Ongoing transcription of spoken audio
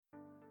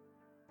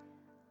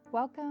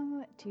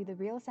Welcome to the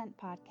Real Ascent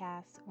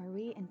podcast, where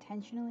we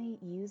intentionally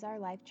use our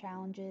life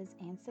challenges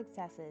and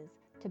successes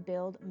to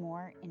build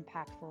more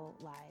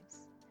impactful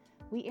lives.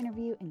 We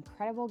interview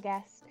incredible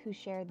guests who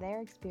share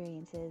their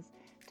experiences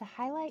to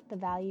highlight the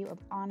value of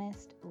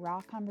honest,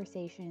 raw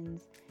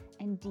conversations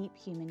and deep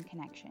human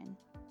connection.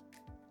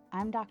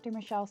 I'm Dr.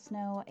 Michelle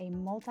Snow, a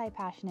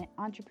multi-passionate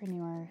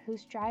entrepreneur who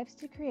strives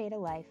to create a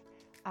life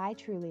I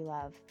truly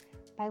love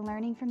by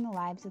learning from the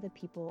lives of the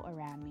people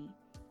around me.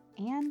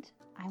 And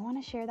I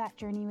want to share that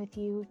journey with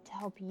you to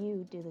help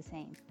you do the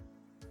same.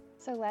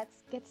 So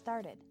let's get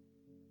started.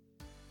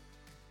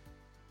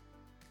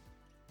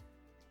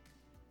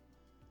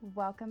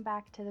 Welcome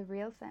back to the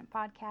Real Ascent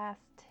podcast.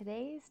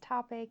 Today's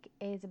topic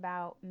is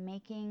about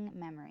making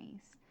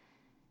memories.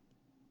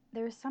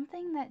 There's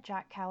something that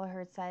Jack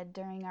Callagher said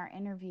during our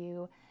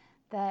interview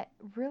that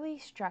really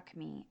struck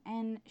me.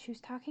 And she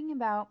was talking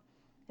about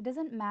it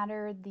doesn't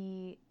matter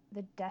the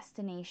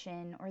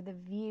destination or the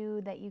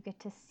view that you get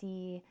to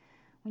see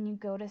when you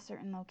go to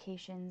certain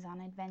locations, on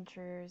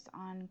adventures,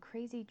 on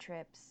crazy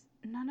trips.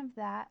 None of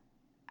that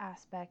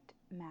aspect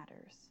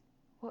matters.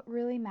 What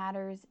really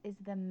matters is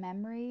the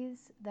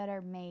memories that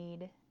are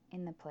made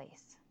in the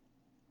place.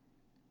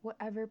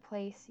 Whatever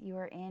place you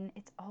are in,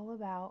 it's all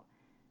about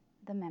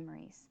the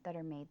memories that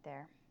are made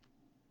there.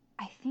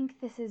 I think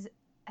this is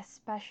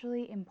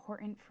especially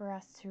important for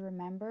us to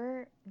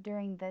remember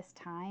during this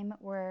time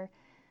where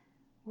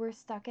we're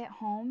stuck at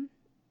home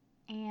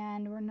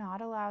and we're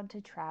not allowed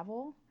to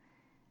travel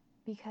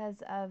because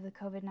of the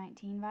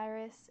COVID-19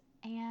 virus,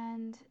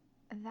 and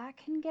that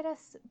can get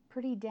us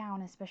pretty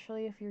down,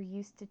 especially if you're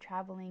used to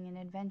traveling and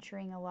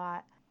adventuring a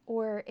lot,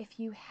 or if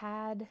you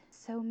had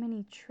so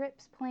many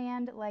trips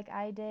planned like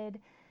I did.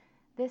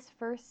 This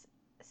first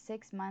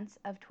 6 months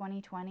of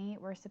 2020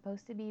 were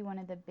supposed to be one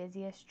of the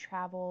busiest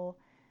travel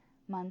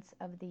months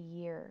of the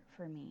year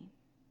for me.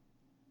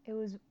 It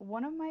was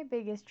one of my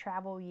biggest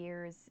travel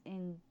years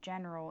in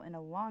general in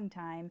a long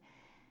time,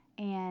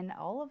 and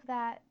all of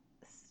that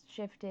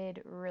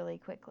shifted really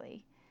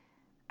quickly.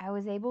 I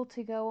was able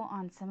to go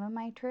on some of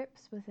my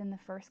trips within the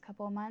first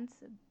couple of months,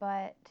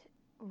 but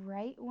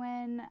right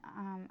when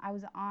I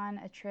was on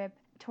a trip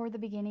toward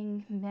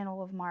the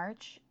middle of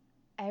March,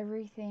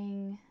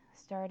 everything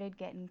started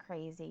getting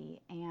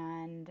crazy,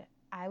 and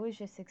I was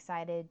just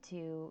excited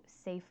to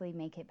safely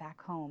make it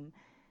back home,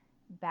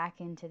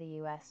 back into the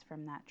US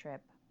from that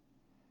trip.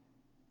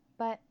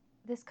 But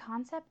this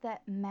concept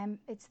that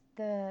it's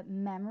the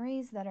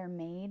memories that are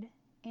made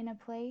in a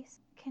place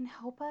can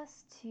help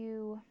us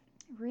to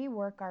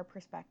rework our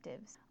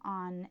perspectives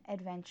on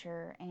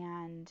adventure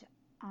and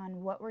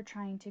on what we're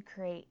trying to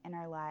create in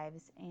our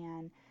lives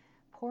and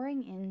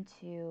pouring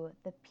into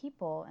the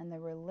people and the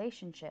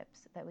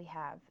relationships that we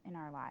have in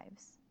our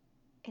lives.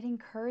 It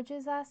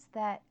encourages us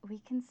that we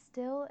can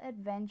still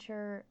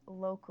adventure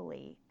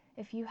locally.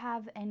 If you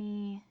have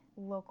any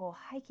local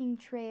hiking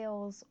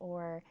trails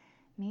or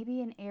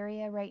maybe an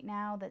area right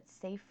now that's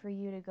safe for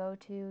you to go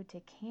to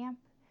camp,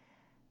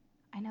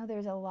 I know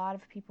there's a lot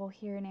of people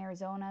here in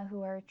Arizona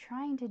who are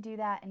trying to do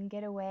that and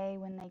get away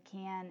when they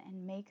can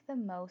and make the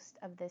most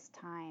of this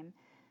time.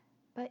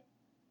 But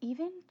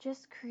even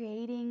just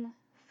creating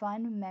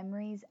fun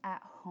memories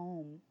at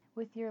home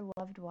with your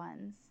loved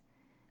ones,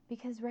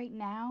 because right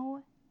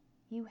now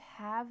you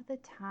have the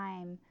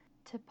time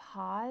to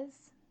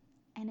pause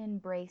and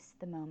embrace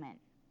the moment.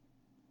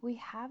 We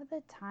have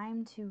the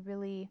time to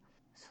really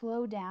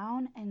slow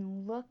down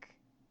and look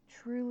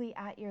truly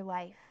at your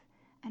life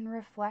and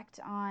reflect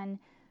on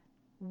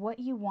what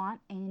you want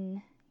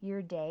in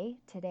your day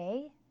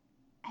today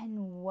and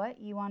what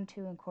you want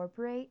to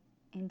incorporate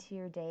into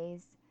your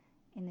days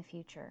in the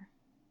future.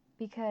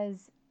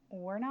 Because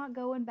we're not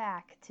going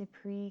back to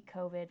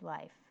pre-COVID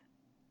life.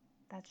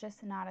 That's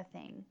just not a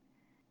thing.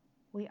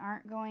 We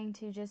aren't going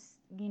to just,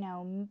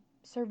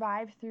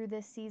 survive through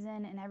this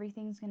season and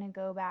everything's going to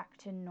go back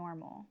to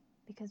normal.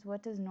 Because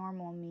what does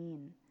normal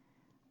mean?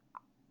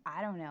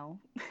 I don't know.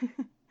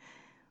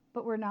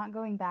 But we're not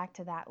going back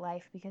to that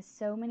life because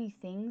so many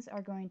things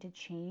are going to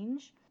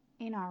change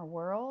in our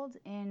world,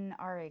 in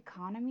our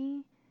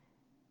economy,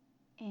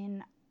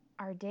 in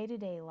our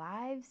day-to-day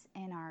lives,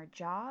 in our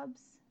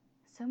jobs.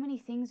 So many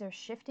things are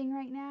shifting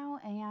right now,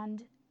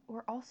 and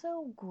we're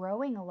also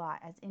growing a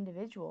lot as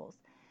individuals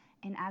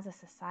and as a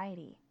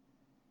society.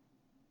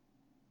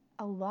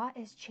 A lot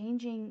is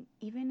changing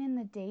even in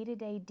the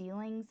day-to-day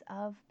dealings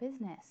of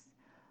business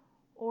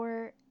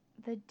or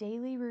the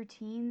daily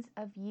routines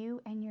of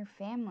you and your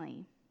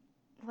family.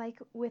 Like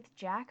with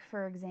Jack,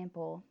 for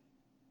example,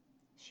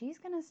 she's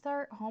going to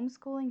start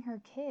homeschooling her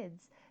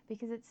kids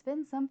because it's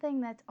been something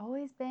that's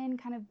always been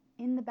kind of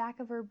in the back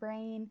of her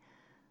brain,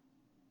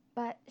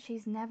 but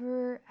she's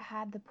never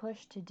had the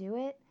push to do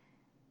it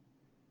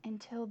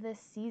until this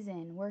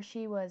season where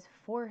she was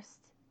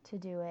forced to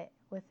do it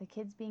with the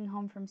kids being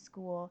home from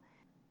school,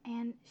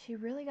 and she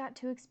really got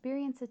to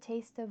experience a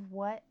taste of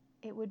what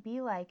it would be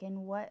like and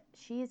what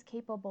she is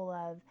capable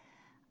of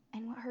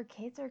and what her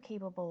kids are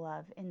capable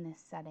of in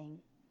this setting.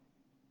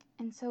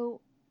 And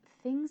so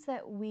things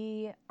that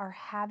we are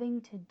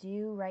having to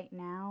do right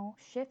now,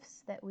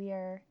 shifts that we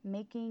are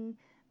making,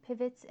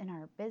 pivots in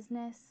our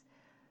business,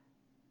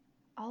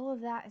 all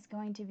of that is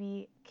going to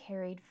be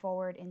carried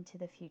forward into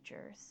the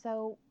future.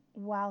 So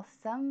while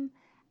some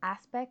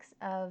aspects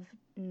of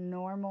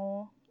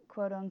normal,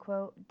 quote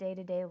unquote,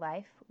 day-to-day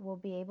life will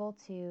be able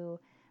to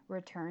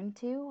return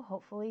to,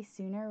 hopefully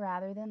sooner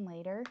rather than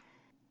later,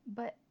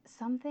 but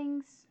some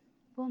things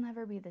will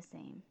never be the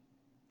same.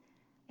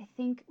 I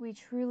think we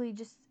truly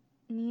just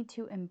need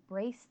to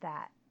embrace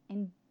that,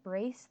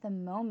 embrace the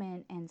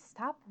moment, and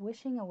stop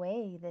wishing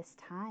away this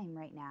time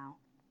right now.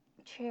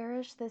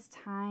 Cherish this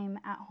time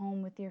at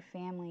home with your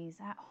families,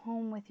 at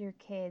home with your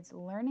kids,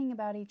 learning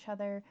about each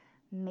other,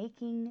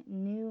 making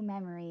new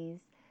memories,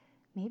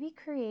 maybe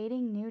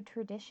creating new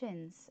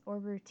traditions or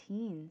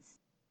routines.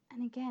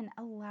 And again,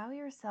 allow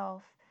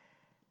yourself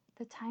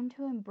the time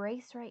to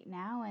embrace right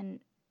now and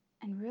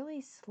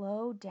really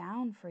slow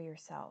down for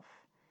yourself.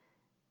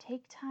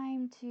 Take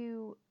time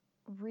to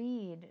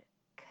read,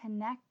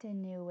 connect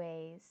in new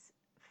ways,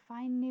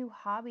 find new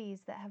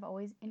hobbies that have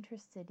always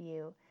interested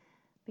you.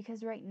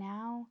 Because right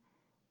now,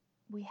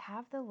 we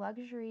have the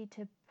luxury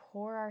to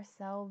pour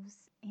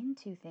ourselves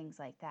into things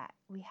like that.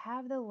 We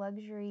have the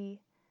luxury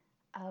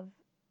of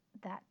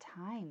that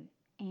time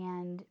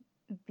and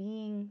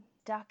being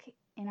stuck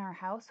in our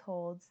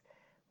households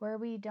where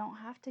we don't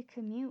have to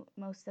commute,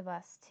 most of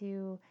us,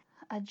 to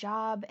a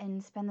job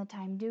and spend the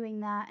time doing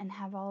that and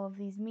have all of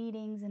these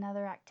meetings and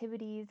other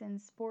activities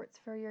and sports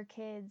for your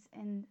kids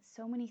and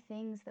so many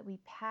things that we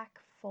pack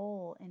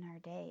full in our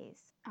days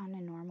on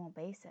a normal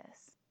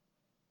basis.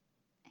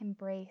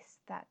 Embrace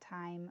that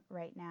time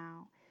right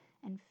now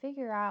and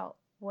figure out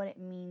what it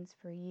means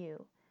for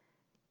you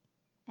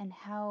and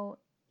how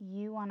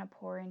you want to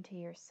pour into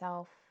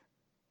yourself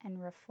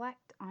and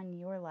reflect on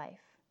your life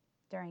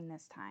during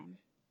this time.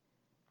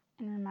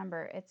 And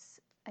remember, it's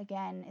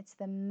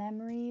the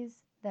memories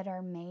that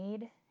are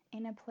made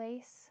in a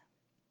place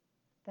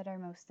that are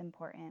most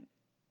important.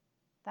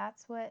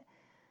 That's what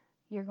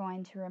you're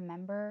going to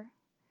remember.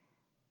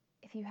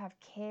 If you have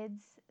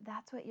kids,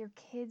 that's what your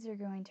kids are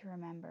going to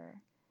remember.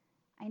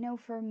 I know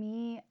for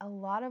me, a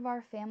lot of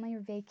our family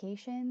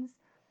vacations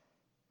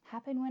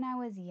happened when I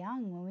was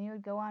young, when we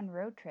would go on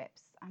road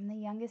trips. I'm the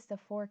youngest of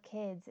 4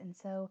 kids, and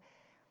so,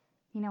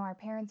 our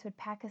parents would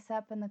pack us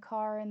up in the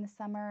car in the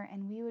summer,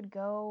 and we would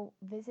go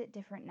visit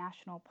different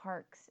national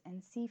parks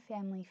and see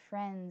family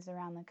friends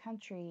around the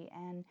country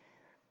and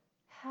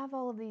have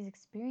all of these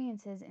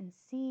experiences and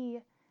see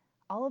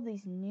all of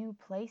these new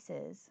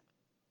places.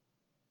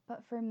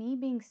 But for me,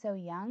 being so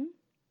young,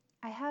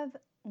 I have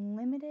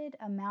limited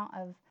amount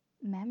of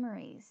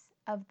memories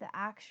of the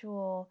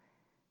actual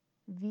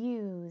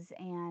views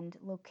and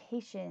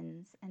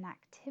locations and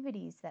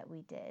activities that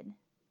we did.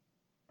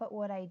 But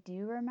what I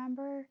do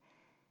remember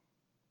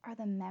are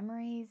the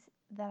memories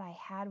that I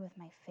had with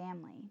my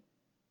family.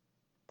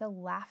 The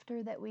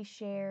laughter that we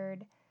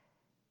shared,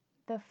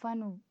 the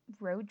fun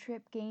road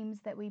trip games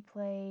that we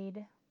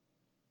played,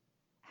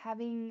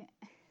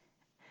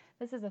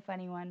 this is a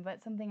funny one,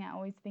 but something I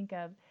always think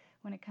of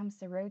when it comes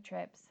to road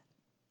trips,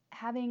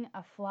 having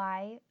a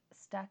fly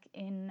stuck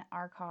in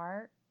our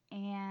car,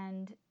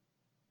 and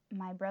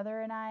my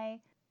brother and I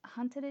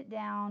hunted it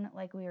down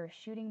like we were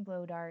shooting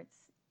blow darts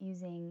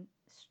using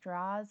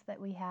straws that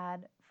we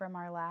had from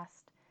our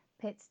last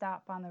pit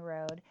stop on the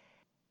road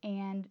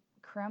and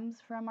crumbs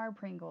from our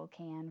Pringle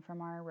can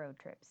from our road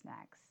trip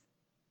snacks.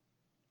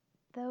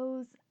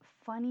 Those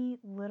funny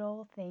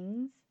little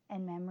things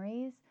and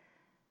memories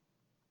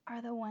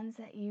are the ones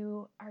that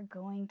you are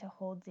going to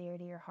hold dear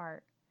to your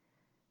heart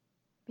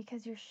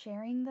because you're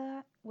sharing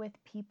that with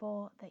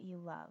people that you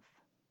love.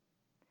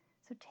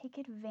 So take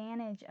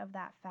advantage of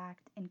that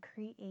fact and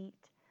create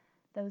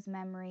those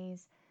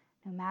memories,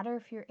 no matter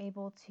if you're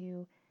able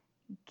to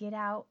get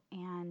out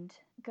and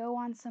go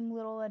on some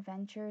little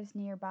adventures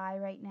nearby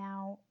right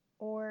now,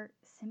 or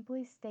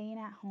simply staying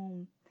at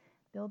home,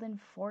 building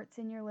forts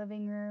in your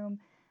living room,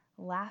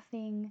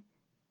 laughing,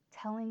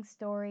 telling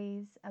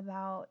stories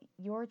about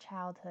your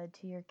childhood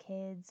to your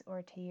kids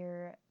or to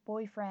your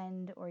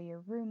boyfriend or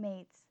your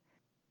roommates.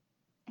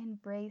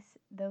 Embrace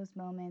those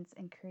moments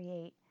and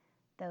create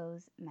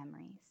those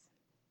memories.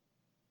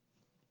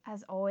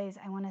 As always,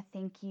 I want to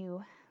thank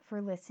you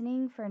for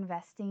listening, for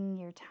investing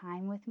your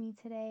time with me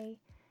today,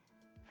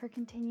 for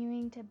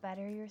continuing to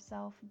better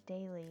yourself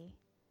daily.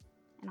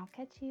 And I'll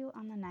catch you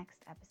on the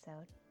next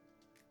episode.